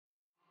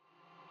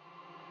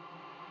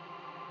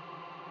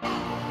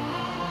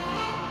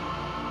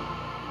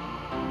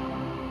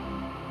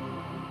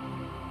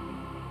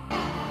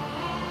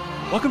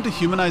Welcome to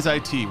Humanize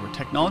IT, where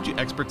technology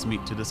experts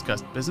meet to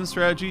discuss business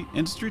strategy,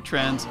 industry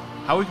trends,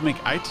 how we can make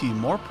IT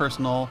more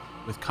personal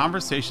with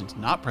conversations,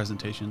 not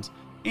presentations,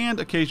 and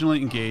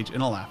occasionally engage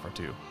in a laugh or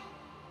two.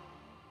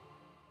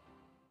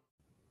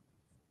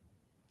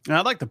 And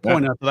I'd like to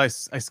point out that I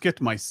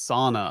skipped my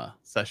sauna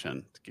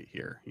session to get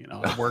here.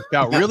 I worked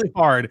out really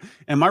hard,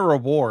 and my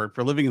reward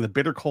for living in the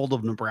bitter cold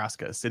of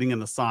Nebraska is sitting in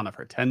the sauna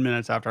for 10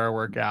 minutes after I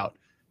work out.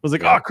 I was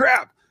like, oh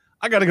crap,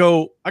 I gotta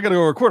go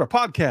record a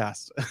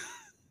podcast.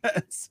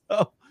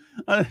 So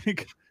I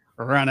think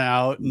run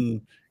out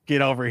and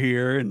get over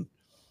here, and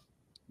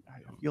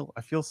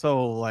I feel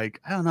so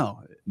like, I don't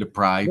know,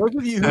 deprived. Those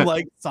of you who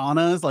like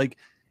saunas, like,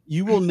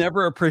 you will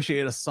never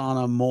appreciate a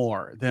sauna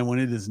more than when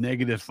it is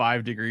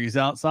 -5 degrees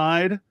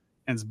outside and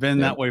it's been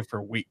that way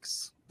for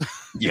weeks.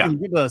 Yeah. When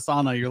you get to a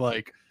sauna, you're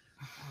like,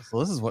 oh, so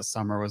this is what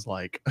summer was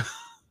like.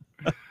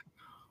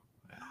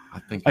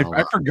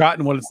 I've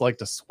forgotten what it's like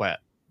to sweat.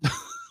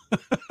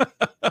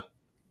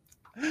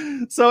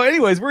 So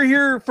anyways, we're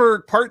here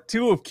for part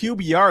 2 of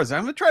QBRs.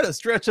 I'm going to try to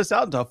stretch this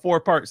out into a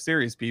 4-part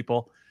series,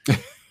 people.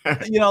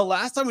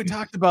 Last time we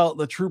talked about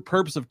the true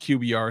purpose of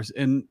QBRs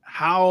and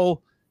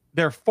how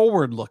they're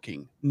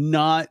forward-looking,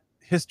 not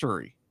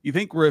history. You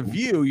think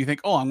review, you think,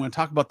 oh, I'm going to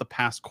talk about the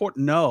past quarter.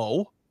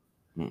 No,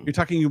 you're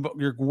talking about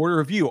your quarter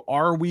review.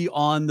 Are we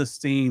on the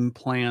same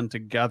plan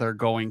together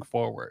going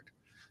forward?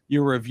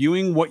 You're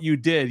reviewing what you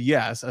did,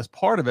 yes, as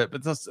part of it,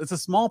 but it's a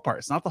small part.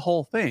 It's not the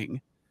whole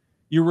thing.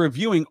 You're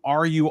reviewing,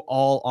 are you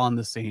all on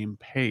the same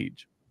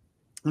page?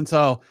 And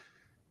so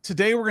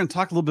today we're going to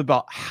talk a little bit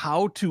about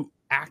how to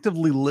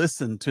actively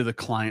listen to the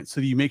client so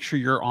that you make sure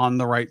you're on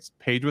the right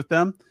page with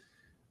them.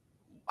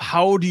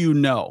 How do you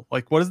know?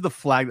 Like, what is the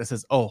flag that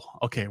says, oh,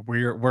 okay,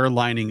 we're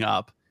lining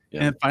up?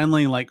 Yeah. And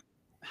finally, like,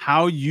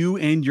 how you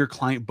and your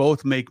client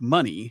both make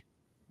money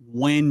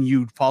when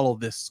you follow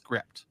this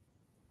script.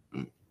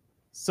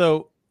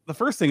 So the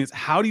first thing is,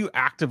 how do you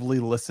actively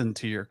listen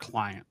to your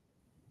client?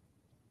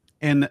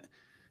 And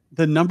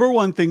the number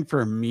one thing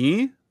for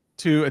me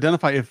to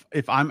identify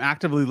if I'm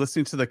actively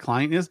listening to the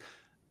client is,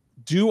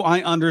 do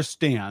I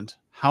understand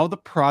how the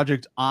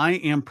project I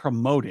am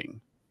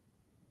promoting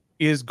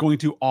is going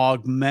to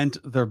augment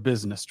their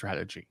business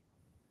strategy?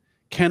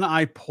 Can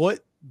I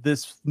put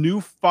this new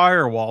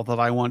firewall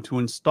that I want to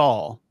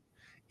install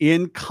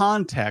in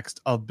context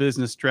of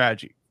business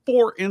strategy?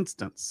 For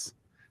instance,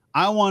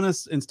 I want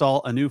to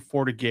install a new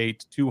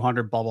FortiGate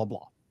 200, blah, blah,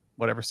 blah,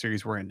 whatever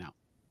series we're in now.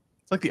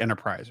 It's like the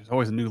enterprise. There's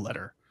always a new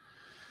letter.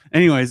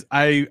 Anyways,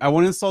 I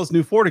want to install this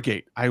new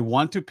FortiGate. I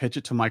want to pitch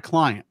it to my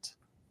client.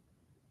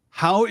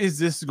 How is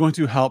this going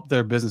to help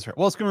their business?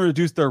 Well, it's going to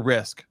reduce their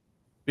risk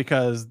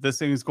because this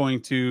thing is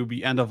going to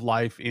be end of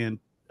life in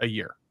a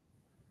year.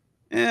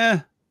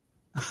 Yeah.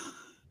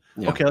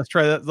 Okay, let's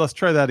try that. Let's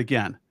try that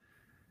again.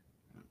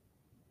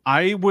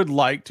 I would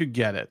like to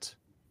get it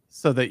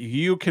so that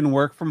you can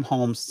work from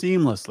home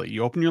seamlessly.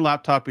 You open your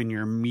laptop and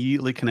you're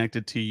immediately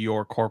connected to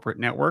your corporate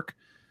network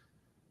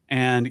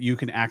and you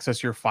can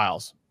access your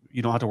files.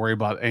 You don't have to worry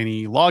about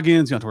any logins. You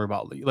don't have to worry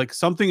about like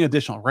something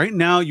additional. Right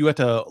now, you have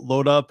to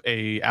load up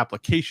a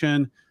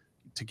application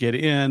to get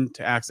in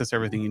to access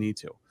everything you need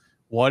to.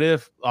 What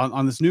if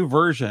on this new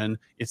version,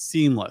 it's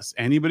seamless?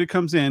 Anybody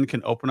comes in,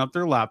 can open up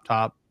their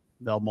laptop,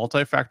 they'll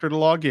multi-factor to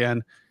log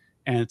in,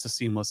 and it's a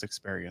seamless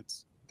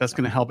experience. That's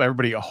going to help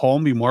everybody at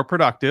home be more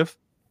productive.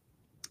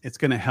 It's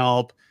going to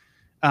help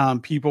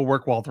people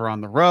work while they're on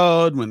the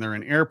road, when they're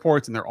in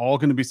airports, and they're all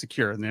going to be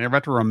secure. And they never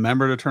have to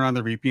remember to turn on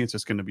their VPN. It's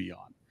just going to be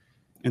on.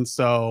 And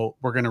so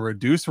we're going to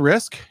reduce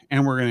risk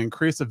and we're going to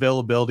increase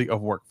availability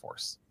of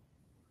workforce.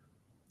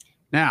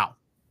 Now,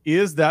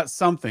 is that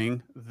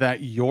something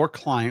that your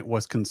client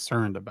was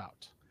concerned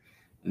about?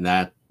 And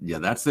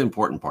that's the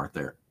important part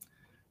there.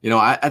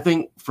 I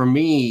think for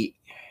me,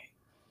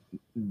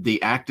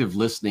 the active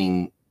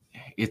listening,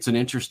 it's an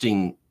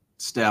interesting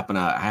step, and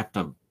I have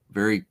to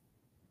very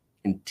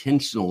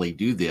intentionally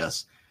do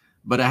this,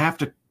 but I have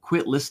to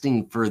quit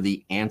listening for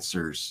the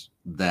answers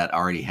that I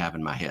already have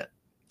in my head.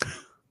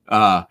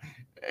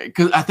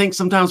 Because I think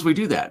sometimes we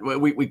do that.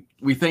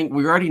 We think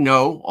we already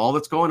know all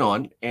that's going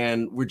on,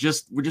 and we're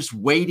just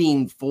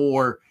waiting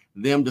for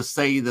them to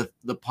say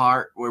the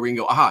part where we can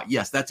go, aha,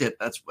 yes, that's it.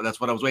 That's what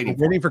I was waiting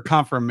for. Waiting for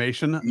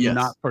confirmation, yes,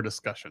 not for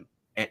discussion.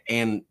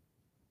 And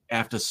I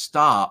have to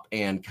stop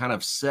and kind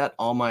of set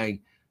all my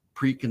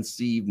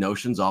preconceived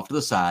notions off to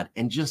the side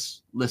and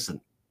just listen,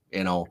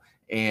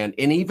 and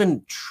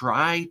even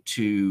try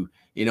to,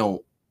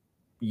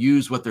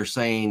 use what they're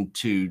saying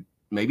to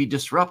maybe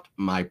disrupt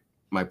my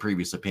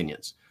previous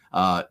opinions,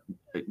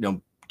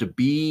 to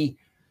be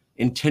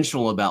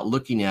intentional about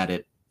looking at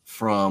it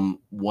from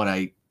what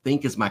I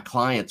think is my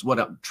client's, what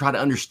I try to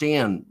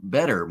understand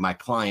better my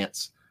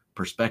client's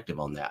perspective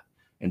on that.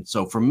 And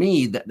so for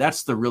me,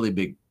 that's the really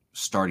big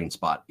starting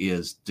spot,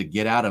 is to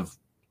get out of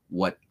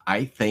what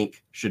I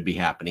think should be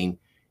happening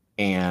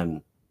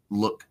and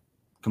look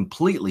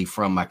completely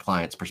from my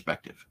client's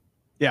perspective.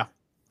 Yeah.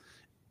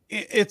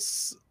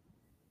 It's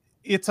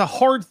a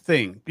hard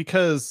thing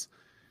because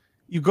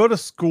you go to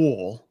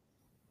school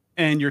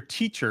and your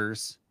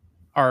teachers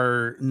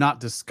are not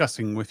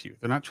discussing with you.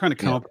 They're not trying to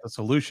come up with a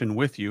solution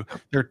with you.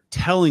 They're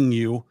telling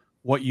you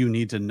what you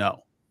need to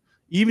know.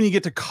 Even you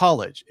get to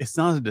college, it's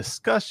not a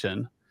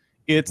discussion.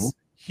 It's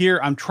here,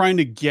 I'm trying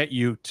to get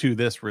you to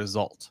this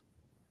result.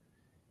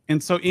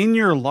 And so in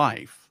your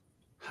life,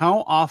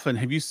 how often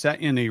have you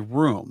sat in a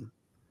room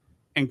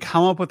and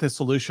come up with a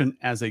solution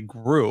as a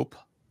group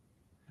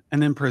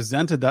and then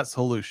presented that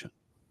solution?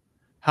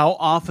 How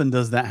often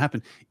does that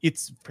happen?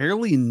 It's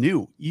fairly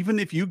new. Even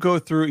if you go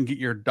through and get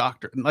your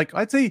doctorate, like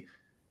I'd say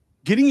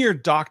getting your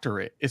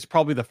doctorate is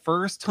probably the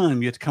first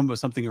time you have to come up with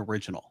something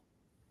original.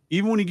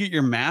 Even when you get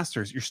your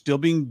master's, you're still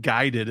being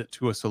guided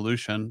to a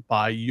solution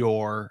by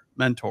your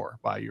mentor,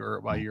 by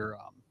your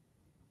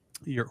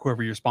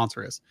whoever your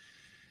sponsor is.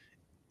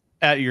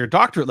 At your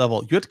doctorate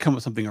level, you have to come up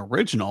with something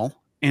original,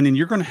 and then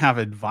you're going to have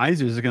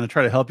advisors that are going to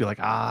try to help you. Like,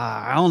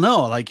 I don't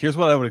know. Like, here's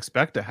what I would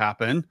expect to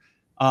happen.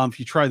 If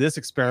you try this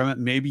experiment,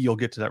 maybe you'll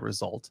get to that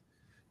result.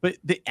 But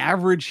the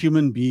average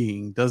human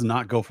being does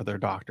not go for their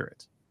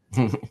doctorate.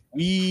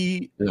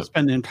 We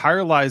spend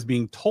entire lives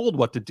being told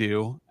what to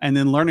do and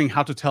then learning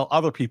how to tell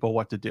other people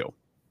what to do.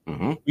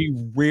 We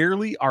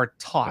rarely are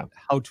taught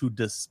how to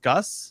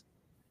discuss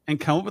and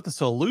come up with a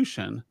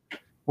solution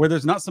where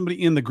there's not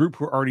somebody in the group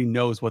who already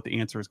knows what the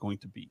answer is going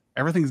to be.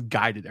 Everything's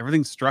guided,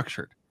 everything's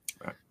structured.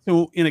 Right.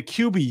 So in a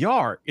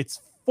QBR,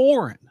 it's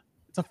foreign.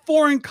 It's a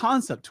foreign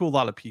concept to a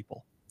lot of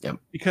people.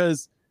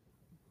 Because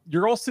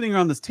you're all sitting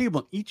around this table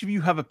and each of you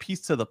have a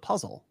piece to the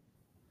puzzle.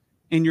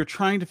 And you're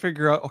trying to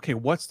figure out, okay,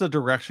 what's the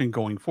direction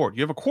going forward?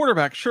 You have a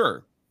quarterback,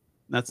 sure.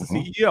 That's the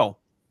CEO.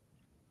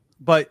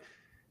 But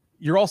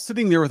you're all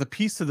sitting there with a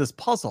piece of this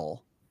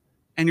puzzle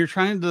and you're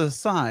trying to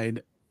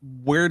decide,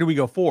 where do we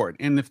go forward?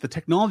 And if the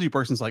technology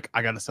person's like,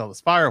 I got to sell this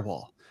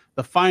firewall.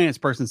 The finance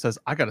person says,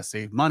 I got to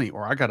save money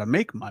or I got to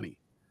make money.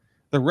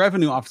 The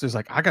revenue officer's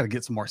like, I got to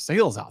get some more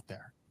sales out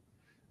there.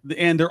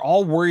 And they're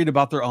all worried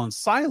about their own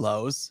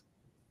silos.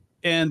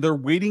 And they're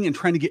waiting and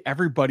trying to get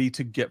everybody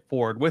to get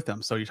forward with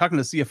them. So you're talking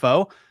to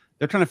CFO,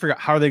 they're trying to figure out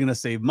how are they going to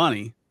save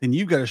money. Then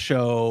you've got to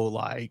show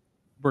like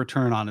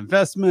return on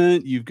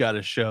investment. You've got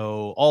to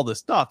show all this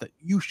stuff that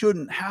you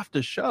shouldn't have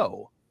to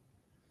show.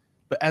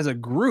 But as a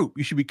group,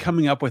 you should be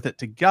coming up with it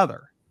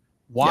together.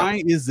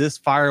 Why is this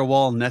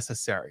firewall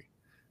necessary?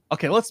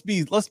 Okay, let's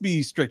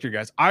be strict here,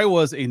 guys. I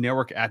was a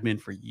network admin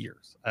for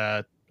years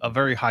at a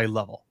very high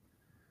level.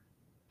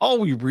 All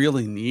we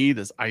really need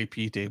is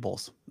IP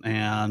tables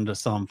and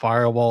some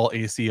firewall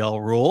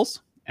ACL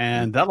rules,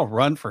 and that'll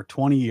run for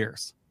 20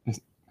 years.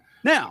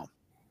 Now,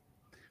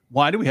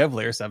 why do we have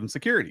layer 7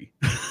 security?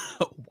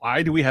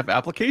 Why do we have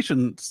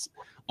applications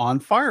on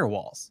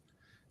firewalls?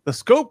 The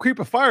scope creep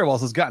of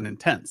firewalls has gotten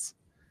intense.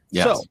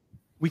 So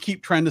we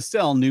keep trying to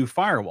sell new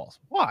firewalls.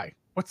 Why?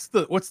 What's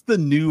the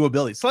new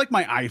ability? It's like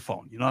my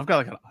iPhone. You know, I've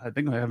got I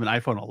think I have an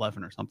iPhone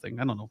 11 or something.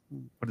 I don't know.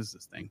 What is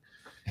this thing?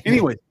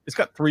 Anyway, it's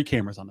got 3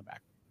 cameras on the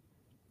back.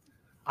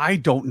 I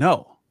don't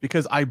know,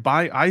 because I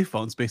buy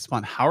iPhones based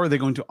upon how are they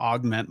going to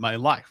augment my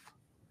life.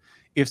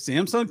 If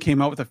Samsung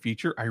came out with a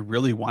feature I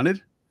really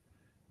wanted,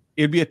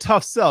 it'd be a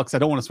tough sell because I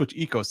don't want to switch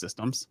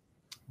ecosystems.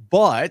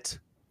 But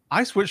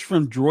I switched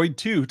from Droid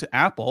 2 to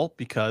Apple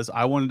because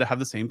I wanted to have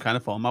the same kind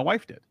of phone my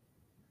wife did.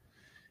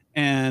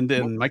 And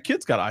then my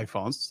kids got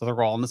iPhones, so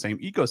they're all in the same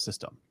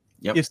ecosystem.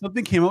 If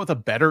something came out with a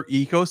better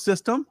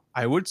ecosystem,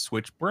 I would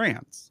switch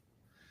brands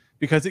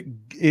because it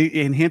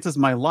enhances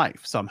my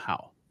life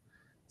somehow.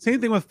 Same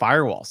thing with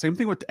firewall. Same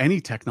thing with any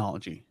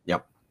technology.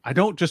 I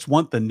don't just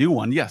want the new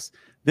one. Yes,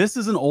 this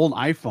is an old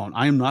iPhone.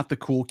 I am not the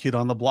cool kid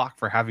on the block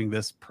for having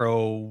this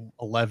Pro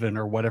 11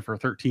 or whatever,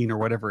 13 or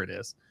whatever it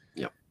is.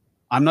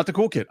 I'm not the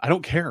cool kid. I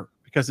don't care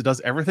because it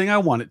does everything I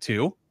want it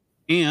to,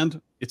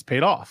 and it's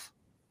paid off.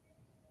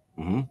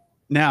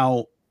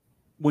 Now,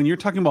 when you're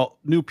talking about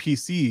new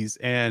PCs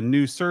and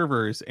new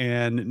servers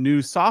and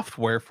new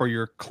software for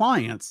your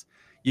clients,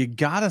 you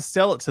got to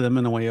sell it to them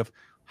in a way of,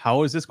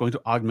 how is this going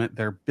to augment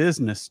their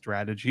business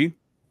strategy?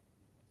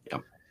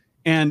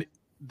 And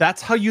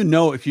that's how you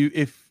know if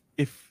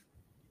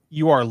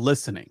you are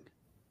listening.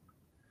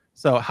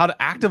 So how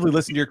to actively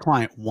listen to your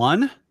client.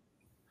 1,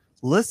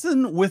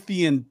 listen with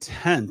the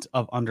intent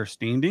of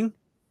understanding.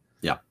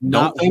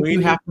 Don't think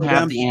you have to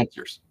have the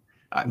answers.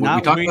 We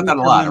talk about that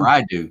a lot, or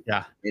I do.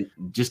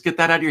 Just get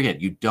that out of your head.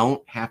 You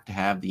don't have to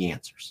have the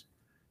answers.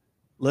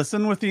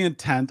 Listen with the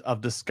intent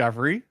of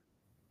discovery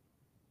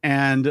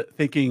and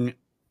thinking,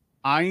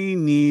 I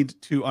need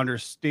to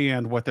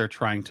understand what they're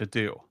trying to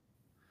do.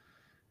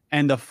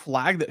 And the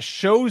flag that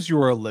shows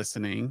you are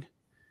listening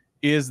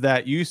is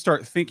that you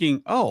start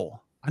thinking,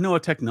 oh, I know a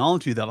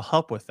technology that'll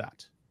help with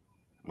that.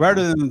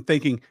 Rather than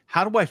thinking,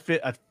 how do I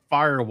fit a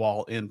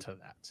firewall into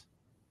that?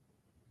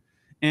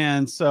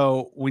 And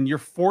so when you're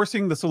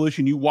forcing the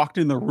solution you walked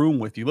in the room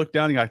with, you look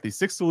down, you got these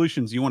 6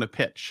 solutions you want to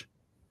pitch.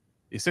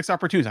 These 6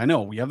 opportunities. I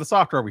know we have the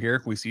software over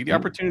here. We see the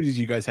opportunities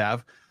you guys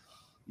have.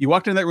 You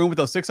walked in that room with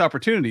those 6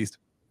 opportunities.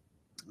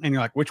 And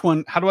you're like, which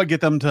one? How do I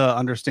get them to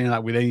understand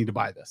that they need to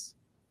buy this?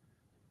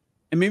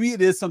 And maybe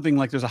it is something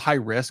like there's a high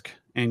risk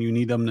and you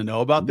need them to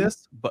know about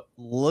this, but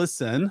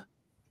listen,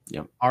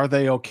 are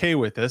they okay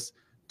with this?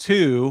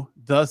 2,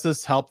 does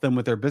this help them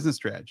with their business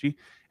strategy?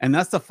 And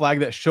that's the flag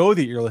that show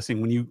that you're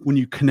listening when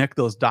you connect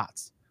those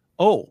dots.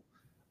 Oh,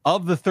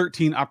 of the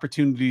 13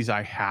 opportunities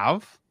I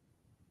have,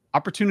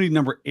 opportunity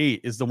number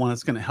 8 is the one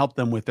that's going to help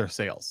them with their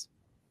sales.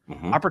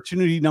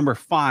 Opportunity number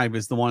 5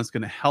 is the one that's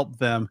going to help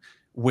them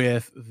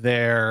with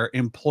their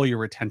employee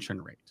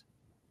retention rate,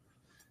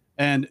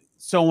 and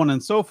so on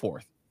and so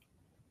forth.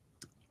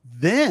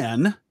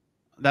 Then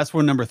that's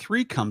where number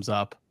 3 comes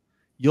up.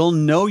 You'll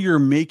know you're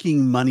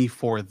making money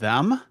for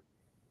them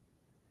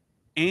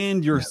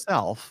and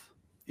yourself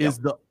is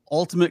the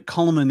ultimate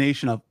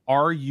culmination of,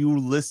 are you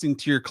listening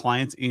to your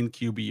clients in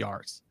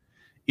QBRs?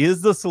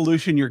 Is the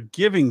solution you're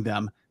giving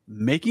them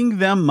making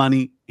them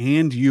money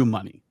and you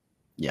money?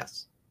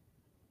 Yes.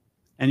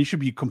 And you should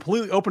be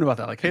completely open about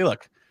that. Like, hey,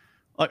 look,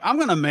 I'm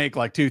going to make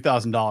like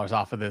 $2,000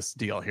 off of this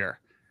deal here,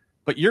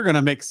 but you're going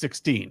to make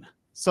 16.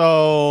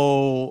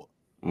 So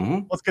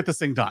let's get this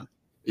thing done.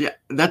 Yeah,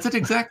 that's it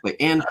exactly.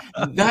 And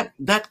that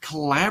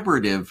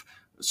collaborative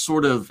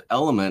sort of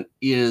element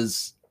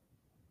is,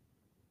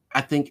 I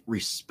think,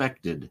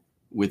 respected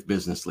with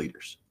business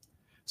leaders.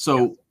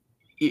 So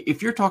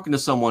if you're talking to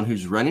someone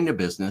who's running a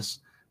business,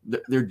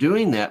 they're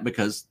doing that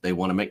because they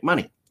want to make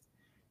money.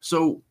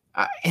 So,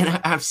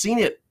 and I've seen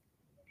it,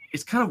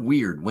 it's kind of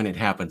weird when it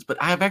happens, but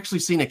I've actually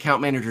seen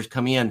account managers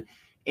come in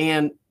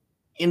and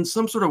in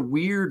some sort of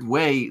weird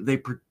way, they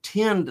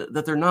pretend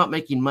that they're not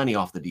making money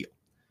off the deal.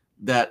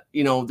 That,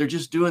 they're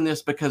just doing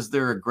this because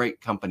they're a great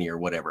company or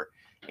whatever.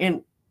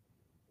 And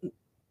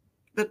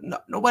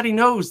nobody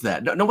knows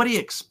that. Nobody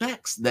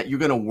expects that you're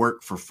going to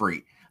work for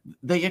free.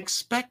 They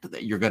expect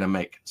that you're going to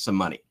make some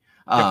money.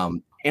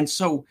 And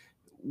so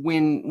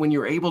when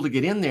you're able to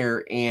get in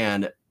there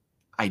and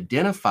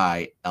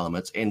identify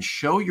elements and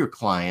show your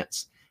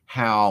clients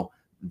how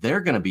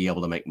they're going to be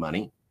able to make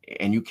money,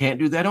 and you can't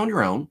do that on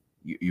your own.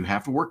 You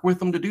have to work with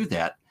them to do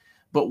that.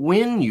 But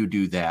when you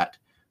do that,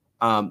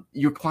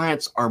 your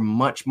clients are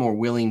much more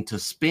willing to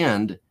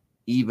spend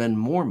even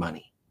more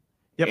money.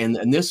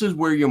 And this is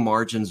where your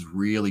margins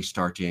really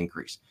start to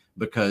increase,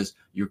 because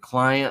your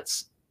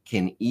clients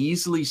can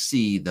easily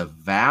see the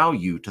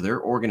value to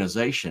their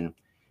organization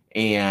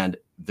and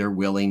they're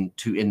willing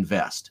to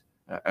invest.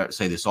 I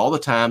say this all the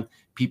time.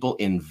 People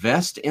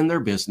invest in their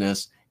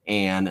business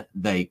and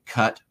they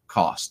cut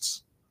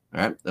costs.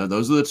 All right.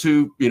 Those are the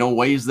two,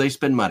 ways they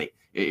spend money.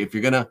 If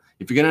you're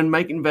gonna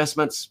make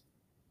investments,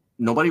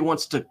 nobody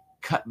wants to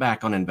cut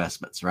back on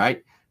investments,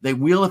 right? They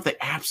will if they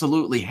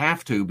absolutely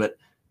have to, but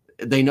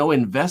they know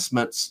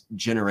investments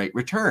generate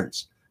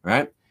returns,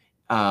 right?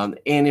 And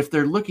if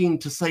they're looking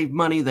to save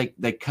money,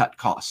 they cut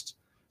costs.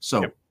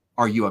 So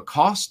are you a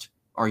cost?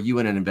 Are you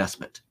in an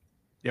investment?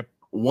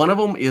 One of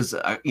them is,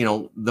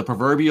 the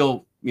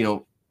proverbial,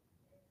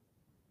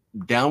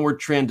 downward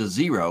trend to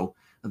zero.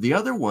 The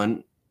other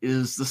one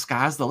is the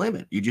sky's the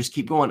limit. You just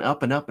keep going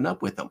up and up and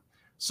up with them.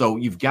 So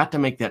you've got to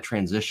make that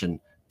transition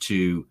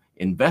to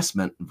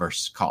investment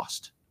versus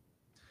cost.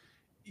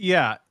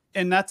 Yeah.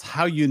 And that's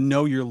how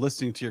you're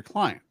listening to your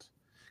client.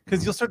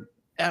 Because you'll start,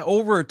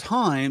 over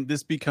time,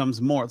 this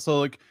becomes more.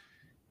 So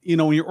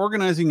when you're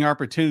organizing your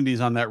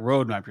opportunities on that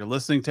roadmap, you're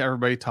listening to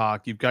everybody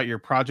talk, you've got your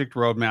project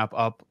roadmap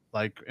up,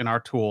 like in our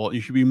tool,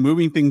 you should be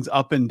moving things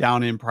up and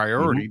down in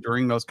priority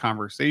during those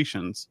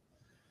conversations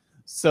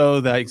so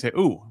that you can say,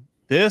 ooh,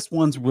 this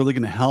one's really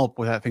going to help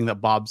with that thing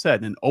that Bob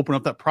said, and open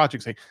up that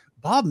project. Say,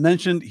 Bob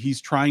mentioned he's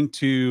trying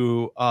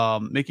to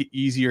make it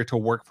easier to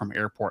work from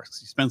airports.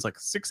 He spends like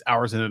 6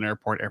 hours in an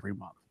airport every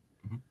month.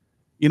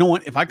 You know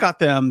what? If I got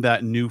them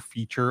that new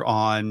feature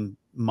on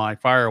my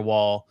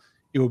firewall,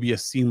 it would be a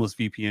seamless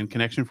VPN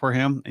connection for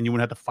him, and you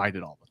wouldn't have to fight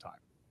it all the time.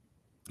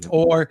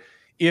 Or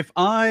if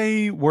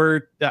I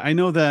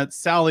know that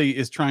Sally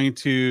is trying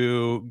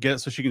to get it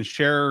so she can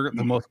share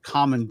the most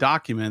common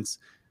documents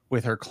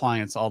with her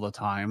clients all the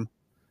time.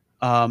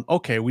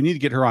 Okay, we need to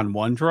get her on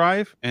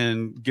OneDrive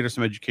and get her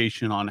some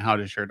education on how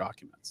to share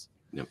documents.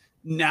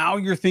 Now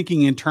you're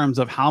thinking in terms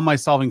of, how am I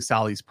solving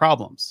Sally's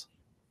problems?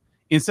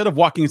 Instead of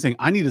walking and saying,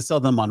 I need to sell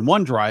them on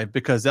OneDrive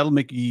because that'll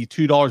make you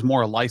 $2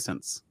 more a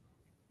license.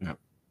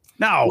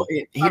 Now,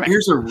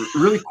 here's a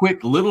really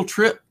quick little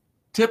tip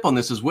on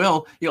this as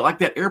well. Like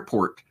that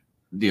airport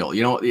deal.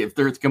 If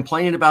they're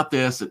complaining about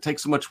this, it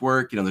takes so much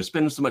work. They're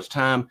spending so much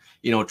time,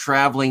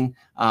 traveling.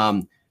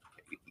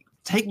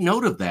 Take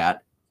note of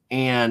that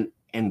and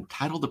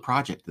title the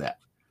project that.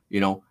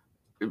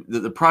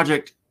 The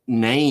project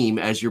name,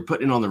 as you're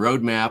putting it on the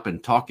roadmap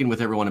and talking with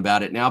everyone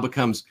about it, now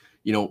becomes,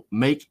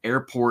 make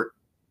airport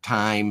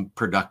time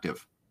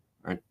productive,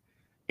 right?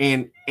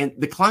 And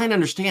the client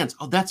understands,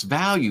 oh, that's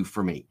value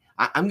for me.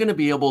 I'm going to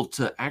be able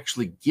to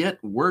actually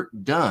get work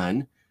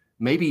done,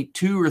 maybe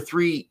 2 or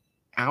 3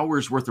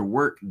 hours worth of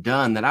work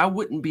done that I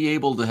wouldn't be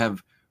able to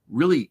have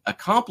really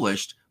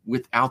accomplished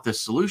without this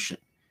solution.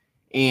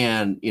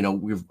 And,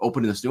 we've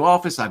opened this new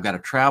office. I've got to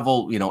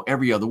travel,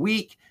 every other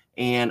week.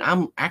 And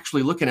I'm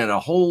actually looking at a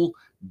whole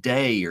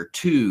day or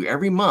 2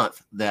 every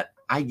month that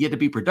I get to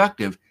be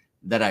productive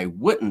that I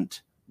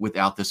wouldn't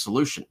without this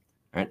solution.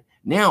 Right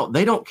now,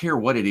 they don't care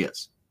what it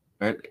is.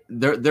 right?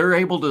 They're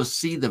able to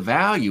see the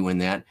value in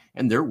that,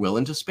 and they're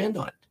willing to spend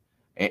on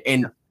it.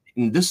 And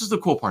this is the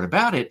cool part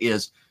about it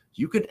is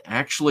you could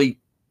actually,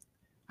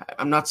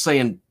 I'm not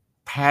saying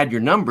pad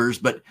your numbers,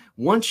 but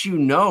once you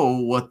know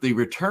what the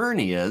return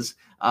is,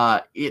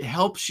 it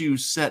helps you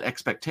set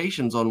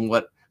expectations on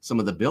what some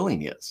of the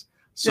billing is.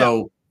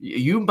 So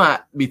you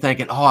might be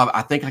thinking, oh,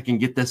 I think I can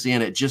get this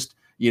in at just,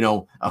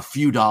 a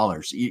few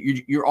dollars.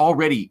 You're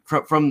already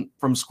from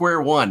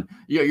square one.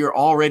 You're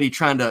already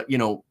trying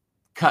to,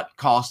 cut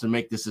costs and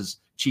make this as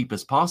cheap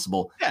as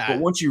possible. Yeah. But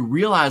once you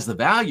realize the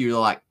value, you're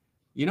like,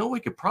 we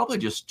could probably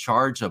just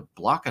charge a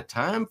block of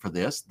time for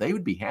this. They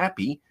would be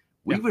happy.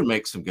 We would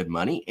make some good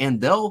money, and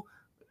they'll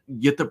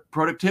get the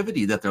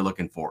productivity that they're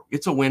looking for.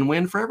 It's a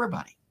win-win for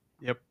everybody.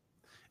 Yep.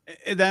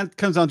 And that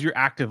comes down to your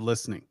active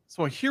listening.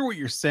 So I hear what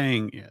you're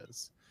saying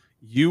is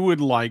you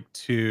would like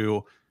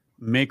to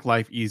make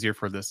life easier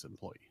for this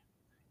employee.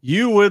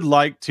 You would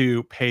like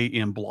to pay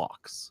in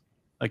blocks.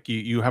 Like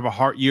you have a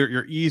heart,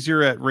 you're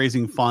easier at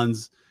raising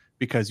funds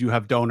because you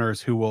have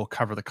donors who will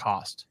cover the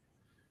cost.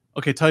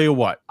 Okay, tell you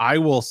what, I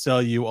will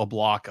sell you a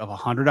block of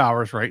 100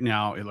 hours right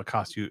now. It'll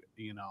cost you,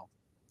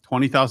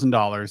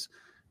 $20,000.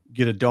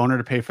 Get a donor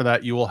to pay for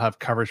that. You will have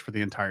coverage for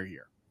the entire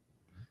year.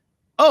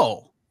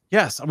 Oh,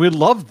 yes, we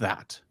love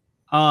that.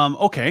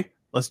 Okay,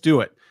 let's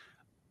do it.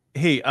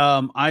 Hey,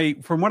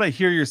 from what I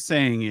hear you're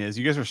saying is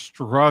you guys are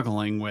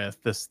struggling with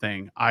this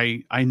thing.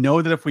 I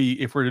know that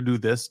if we're to do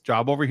this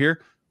job over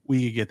here,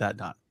 we could get that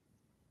done.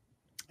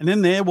 And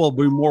then they will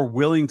be more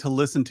willing to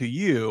listen to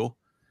you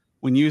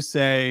when you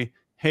say,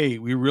 hey,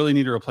 we really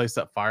need to replace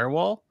that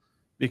firewall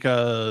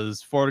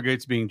because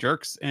FortiGate's being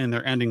jerks and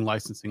they're ending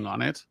licensing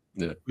on it.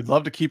 Yeah. We'd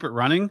love to keep it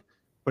running,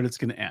 but it's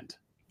going to end.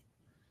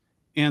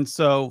 And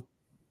so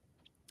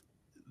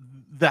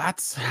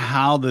that's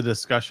how the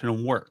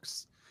discussion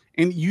works.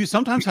 And you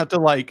sometimes have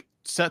to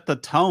set the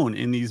tone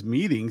in these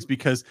meetings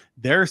because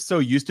they're so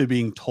used to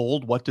being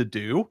told what to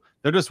do.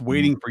 They're just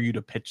waiting for you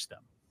to pitch them.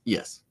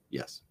 Yes.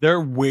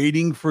 They're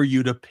waiting for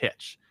you to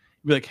pitch.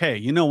 Be like, hey,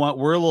 you know what?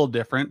 We're a little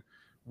different.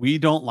 We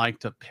don't like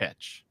to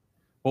pitch.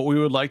 What we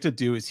would like to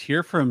do is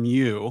hear from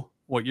you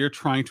what you're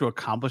trying to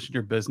accomplish in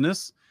your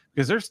business,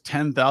 because there's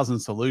 10,000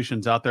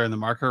 solutions out there in the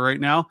market right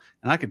now,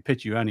 and I could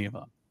pitch you any of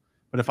them.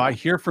 But if I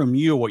hear from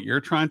you what you're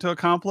trying to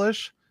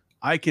accomplish,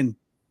 I can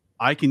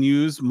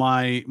use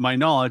my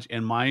knowledge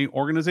and my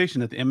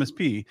organization at the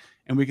MSP,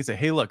 and we can say,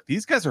 hey, look,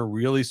 these guys are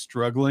really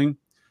struggling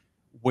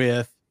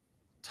with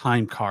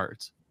time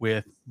cards,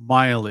 with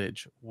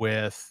mileage,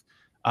 with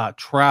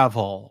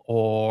travel,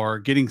 or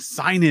getting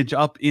signage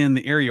up in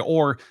the area,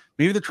 or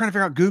maybe they're trying to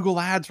figure out Google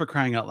Ads, for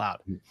crying out loud.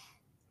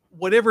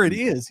 Whatever it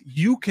is,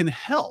 you can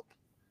help.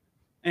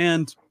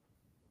 And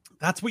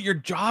that's what your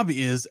job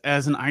is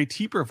as an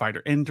IT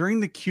provider. And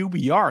during the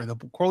QBR, the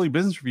quarterly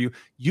business review,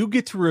 you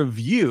get to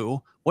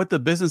review what the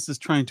business is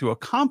trying to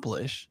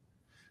accomplish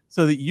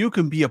so that you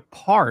can be a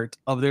part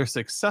of their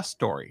success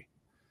story.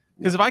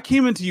 Because if I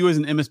came into you as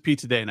an MSP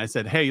today and I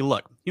said, hey,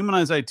 look,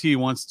 Humanized IT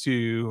wants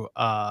to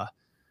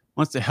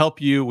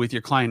help you with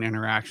your client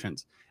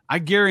interactions, I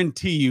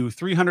guarantee you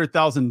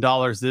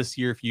 $300,000 this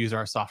year if you use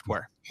our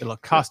software. It'll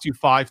cost you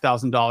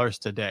 $5,000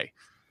 today.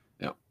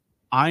 Yep.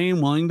 I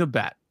am willing to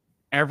bet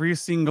every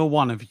single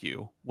one of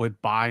you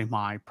would buy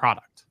my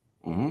product.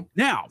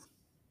 Now,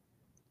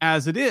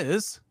 as it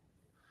is,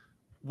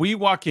 we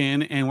walk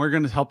in and we're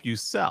going to help you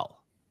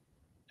sell,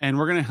 and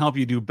we're going to help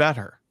you do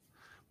better.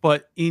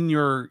 But in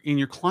your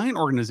client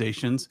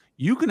organizations,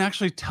 you can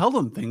actually tell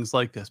them things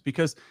like this,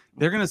 because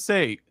they're going to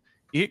say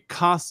it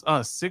costs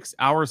us 6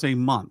 hours a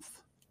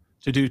month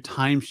to do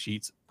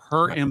timesheets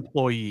per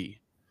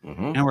employee,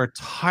 and we're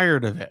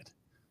tired of it.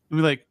 And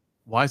we're like,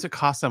 why does it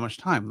cost that much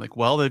time? Like,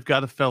 well, they've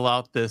got to fill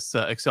out this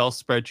Excel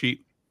spreadsheet.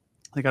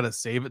 They got to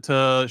save it to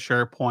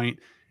SharePoint,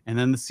 and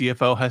then the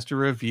CFO has to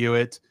review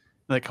it.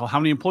 Like, how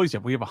many employees do you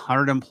have? We have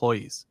 100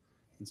 employees.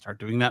 And start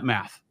doing that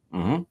math.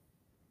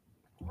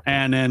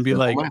 And then be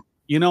like,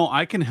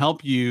 I can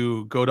help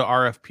you go to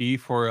RFP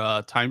for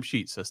a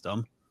timesheet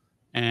system.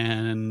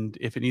 And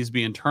if it needs to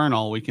be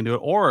internal, we can do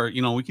it. Or,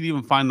 we could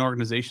even find an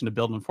organization to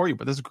build them for you.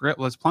 But there's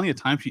plenty of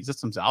timesheet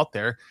systems out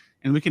there,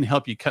 and we can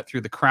help you cut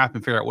through the crap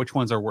and figure out which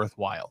ones are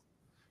worthwhile.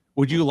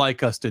 Would you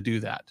like us to do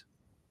that?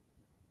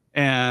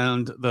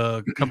 And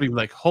the company would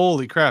be like,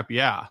 holy crap,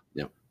 yeah.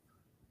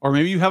 Or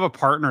maybe you have a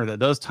partner that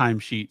does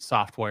timesheet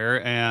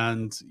software,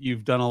 and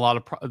you've done a lot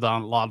of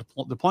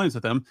deployments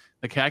with them.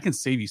 Like, hey, I can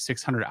save you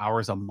 600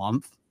 hours a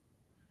month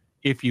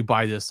if you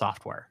buy this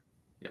software.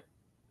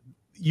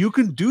 You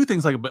can do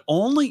things like it, but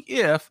only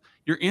if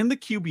you're in the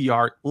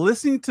QBR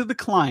listening to the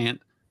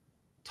client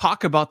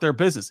talk about their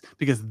business,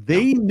 because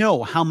they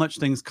know how much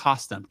things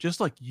cost them. Just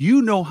like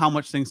you know how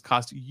much things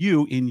cost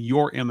you in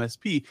your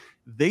MSP,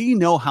 they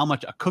know how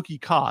much a cookie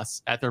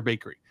costs at their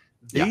bakery.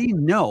 They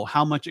know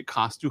how much it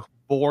costs to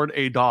board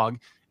a dog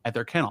at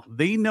their kennel.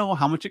 They know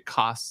how much it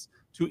costs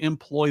to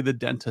employ the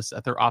dentist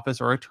at their office,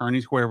 or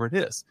attorneys, wherever it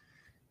is.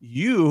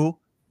 You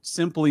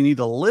simply need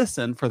to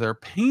listen for their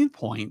pain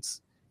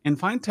points and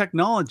find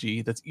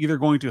technology that's either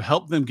going to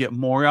help them get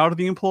more out of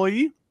the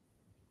employee,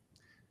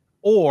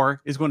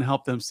 or is going to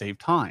help them save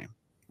time.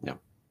 Yeah.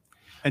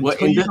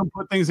 Until you can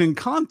put things in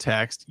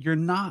context, you're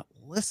not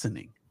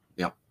listening.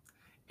 Yeah.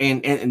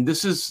 And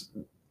this is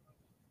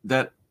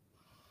that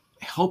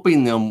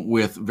helping them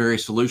with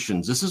various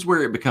solutions. This is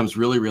where it becomes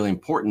really, really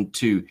important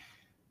to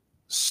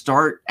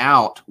start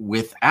out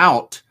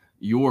without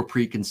your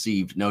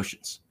preconceived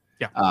notions.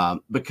 Yeah.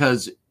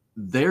 Because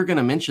they're going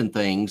to mention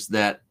things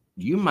that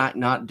you might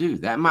not do.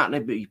 That might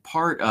not be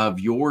part of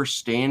your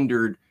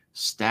standard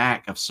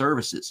stack of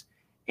services.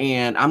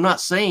 And I'm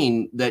not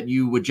saying that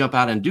you would jump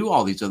out and do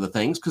all these other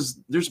things, because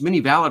there's many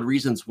valid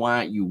reasons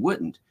why you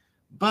wouldn't.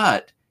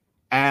 But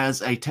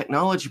as a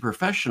technology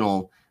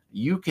professional,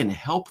 you can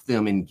help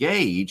them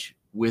engage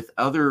with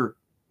other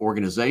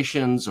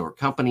organizations or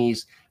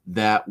companies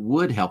that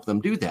would help them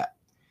do that.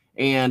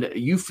 And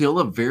you fill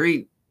a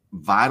very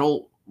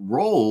vital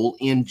role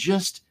in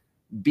just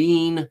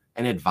being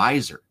an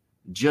advisor,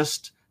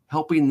 just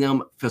helping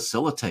them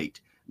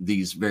facilitate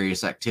these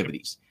various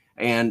activities.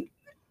 And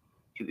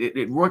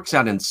it works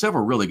out in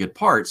several really good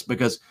parts,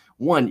 because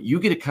one, you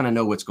get to kind of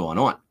know what's going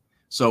on.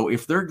 So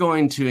if they're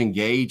going to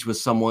engage with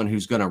someone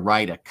who's going to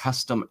write a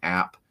custom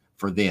app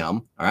for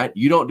them, all right,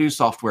 you don't do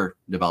software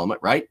development,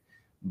 right?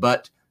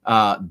 But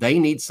they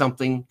need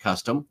something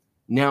custom.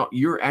 Now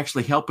you're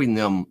actually helping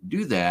them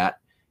do that.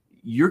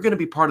 You're going to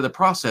be part of the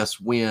process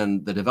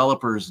when the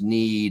developers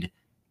need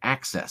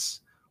access,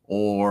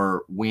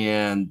 or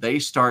when they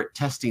start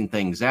testing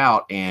things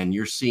out and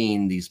you're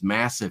seeing these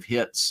massive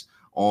hits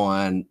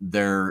on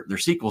their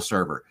SQL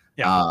server.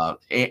 Yeah.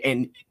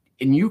 And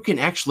you can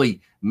actually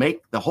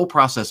make the whole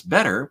process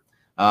better,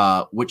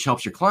 which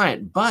helps your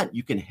client, but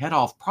you can head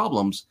off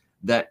problems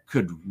that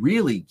could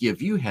really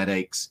give you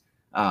headaches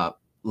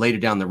later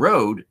down the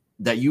road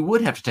that you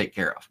would have to take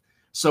care of.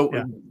 So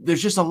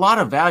there's just a lot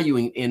of value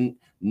in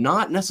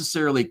not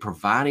necessarily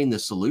providing the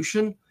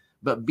solution,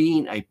 but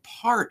being a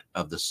part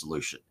of the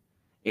solution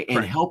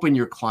and helping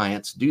your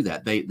clients do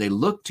that. They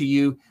look to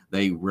you,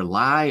 they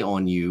rely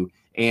on you,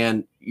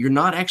 and you're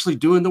not actually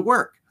doing the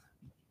work,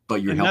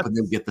 but you're helping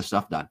them get the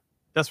stuff done.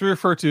 That's what we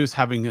refer to as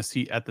having a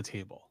seat at the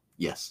table.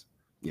 Yes.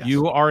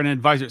 You are an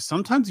advisor.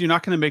 Sometimes you're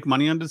not going to make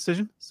money on a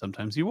decision.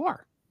 Sometimes you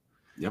are.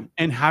 Yep.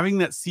 And having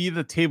that seat at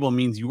the table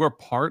means you are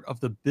part of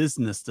the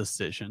business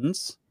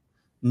decisions,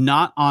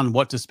 not on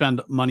what to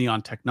spend money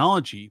on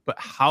technology, but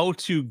how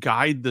to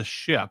guide the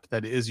ship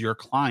that is your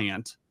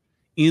client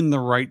in the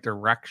right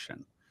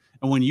direction.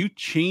 And when you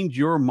change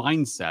your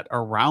mindset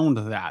around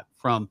that,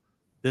 from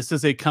this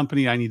is a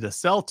company I need to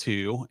sell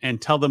to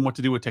and tell them what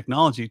to do with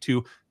technology,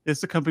 to this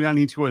is a company I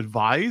need to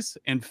advise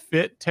and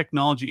fit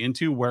technology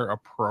into where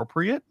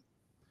appropriate,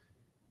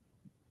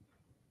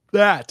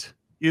 that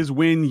is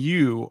when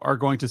you are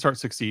going to start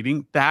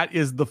succeeding. That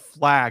is the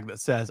flag that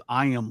says,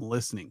 I am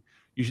listening.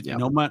 You should,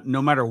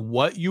 no matter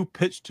what you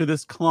pitch to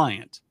this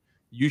client,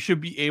 you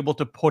should be able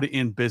to put it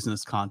in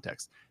business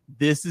context.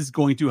 This is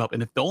going to help.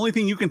 And if the only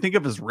thing you can think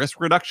of is risk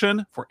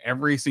reduction for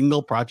every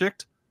single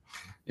project,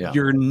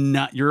 you're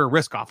a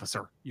risk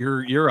officer.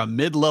 You're a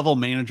mid-level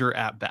manager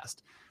at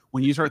best.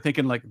 When you start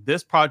thinking like,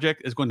 this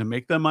project is going to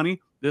make them money,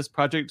 this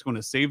project is going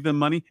to save them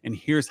money, and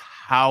here's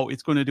how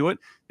it's going to do it.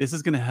 This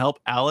is going to help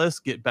Alice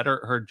get better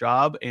at her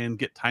job and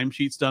get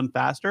timesheets done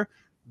faster.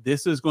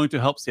 This is going to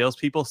help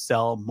salespeople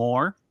sell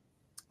more.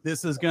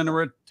 This is going to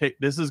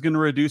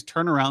reduce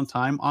turnaround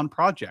time on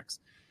projects.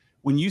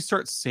 When you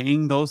start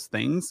saying those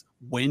things,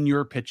 when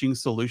you're pitching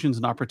solutions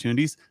and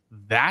opportunities,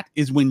 that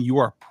is when you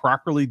are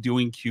properly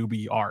doing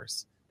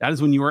QBRs. That is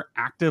when you are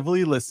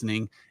actively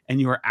listening and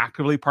you are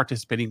actively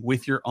participating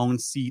with your own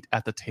seat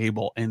at the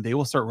table, and they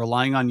will start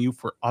relying on you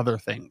for other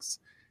things.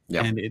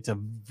 Yep. And it's a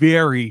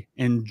very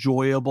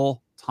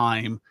enjoyable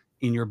time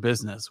in your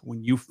business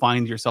when you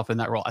find yourself in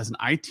that role. As an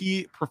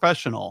IT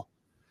professional,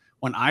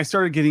 when I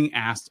started getting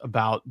asked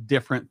about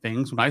different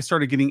things, when I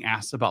started getting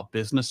asked about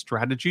business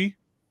strategy,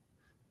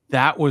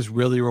 that was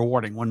really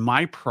rewarding. When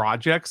my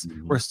projects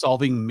were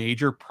solving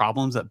major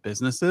problems at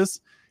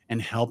businesses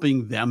and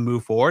helping them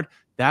move forward,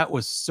 that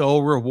was so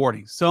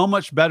rewarding. So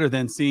much better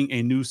than seeing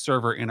a new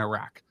server in a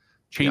rack,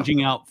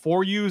 changing out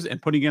 4 U's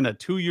and putting in a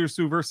 2-year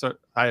server. So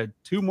I had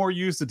 2 more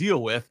U's to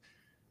deal with.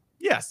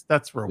 Yes,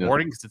 that's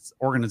rewarding because it's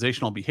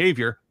organizational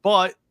behavior.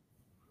 But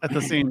at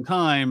the same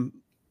time,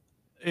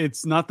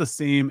 it's not the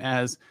same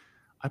as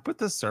I put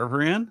this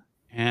server in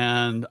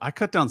and I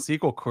cut down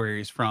SQL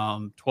queries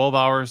from 12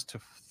 hours to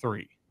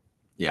 3.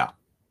 Yeah.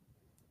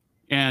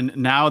 And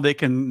now they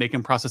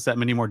can process that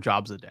many more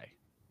jobs a day.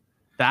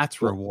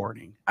 That's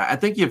rewarding. I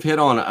think you've hit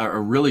on a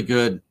really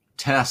good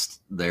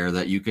test there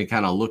that you can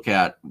kind of look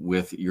at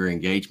with your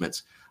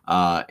engagements.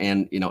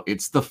 And,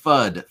 it's the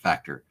FUD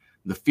factor,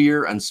 the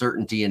fear,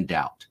 uncertainty, and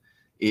doubt.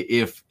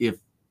 If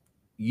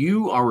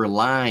you are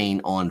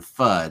relying on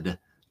FUD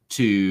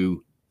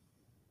to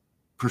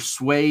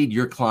persuade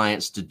your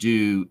clients to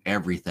do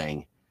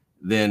everything,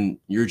 then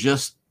you're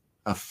just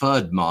a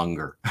FUD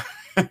monger,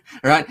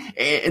 right?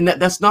 And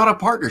that's not a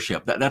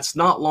partnership. That's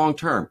not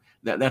long-term.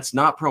 That's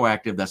not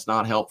proactive. That's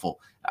not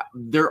helpful.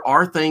 There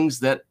are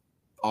things that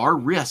are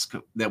risk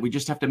that we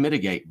just have to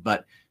mitigate,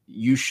 but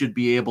you should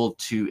be able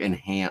to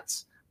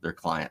enhance their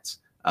clients'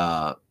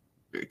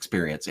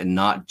 experience and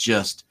not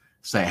just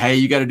say, hey,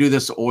 you got to do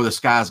this or the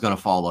sky's going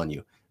to fall on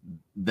you.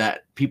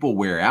 That people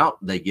wear out,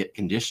 they get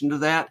conditioned to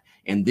that.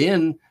 And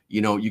then,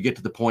 you get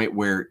to the point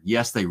where,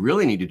 yes, they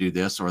really need to do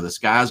this or the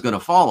sky's going to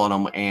fall on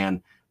them,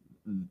 and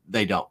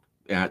they don't.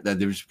 They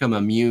just become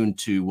immune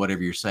to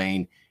whatever you're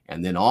saying.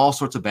 And then all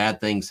sorts of bad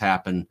things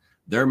happen.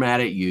 They're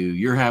mad at you.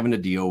 You're having to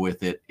deal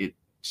with it.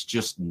 It's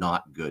just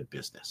not good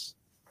business.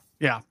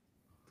 Yeah.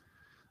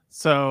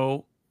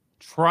 So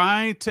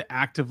try to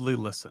actively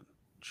listen.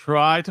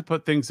 Try to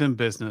put things in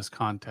business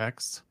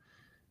context.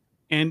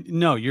 And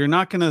no, you're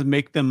not going to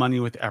make them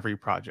money with every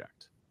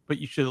project, but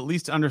you should at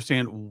least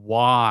understand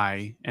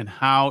why and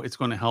how it's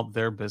going to help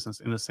their business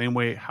in the same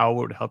way how it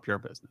would help your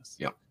business.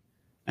 Yeah.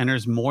 And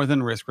there's more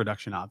than risk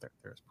reduction out there.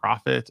 There's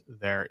profit.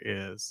 There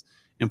is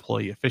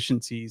employee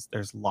efficiencies.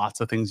 There's lots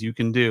of things you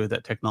can do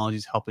that technology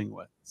is helping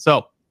with.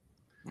 So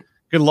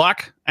good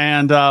luck.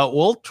 And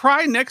we'll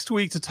try next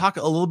week to talk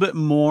a little bit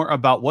more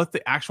about what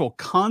the actual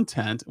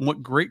content and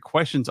what great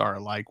questions are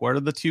like. What are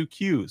the 2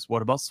 Qs?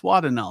 What about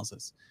SWOT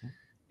analysis?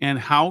 And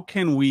how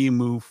can we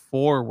move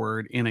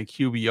forward in a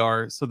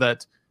QBR so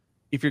that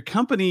if your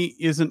company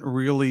isn't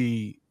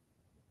really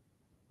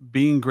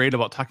being great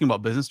about talking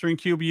about business during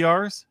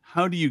QBRs,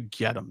 how do you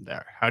get them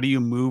there? How do you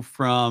move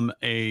from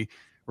a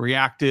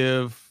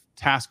reactive,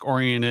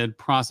 task-oriented,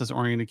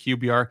 process-oriented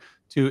QBR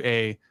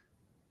to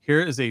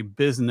here is a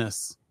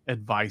business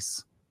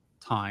advice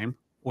time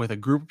with a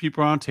group of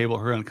people around a table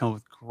who are going to come up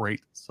with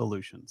great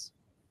solutions.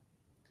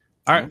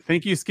 All right.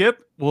 Thank you, Skip.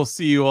 We'll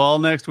see you all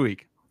next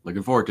week.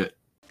 Looking forward to it.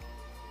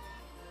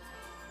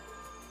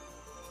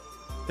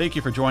 Thank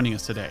you for joining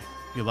us today.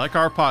 If you like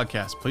our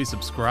podcast, please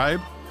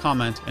subscribe,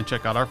 comment, and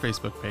check out our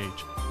Facebook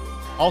page.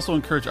 Also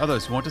encourage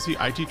others who want to see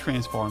IT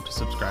transform to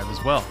subscribe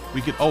as well.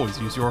 We could always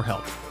use your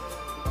help.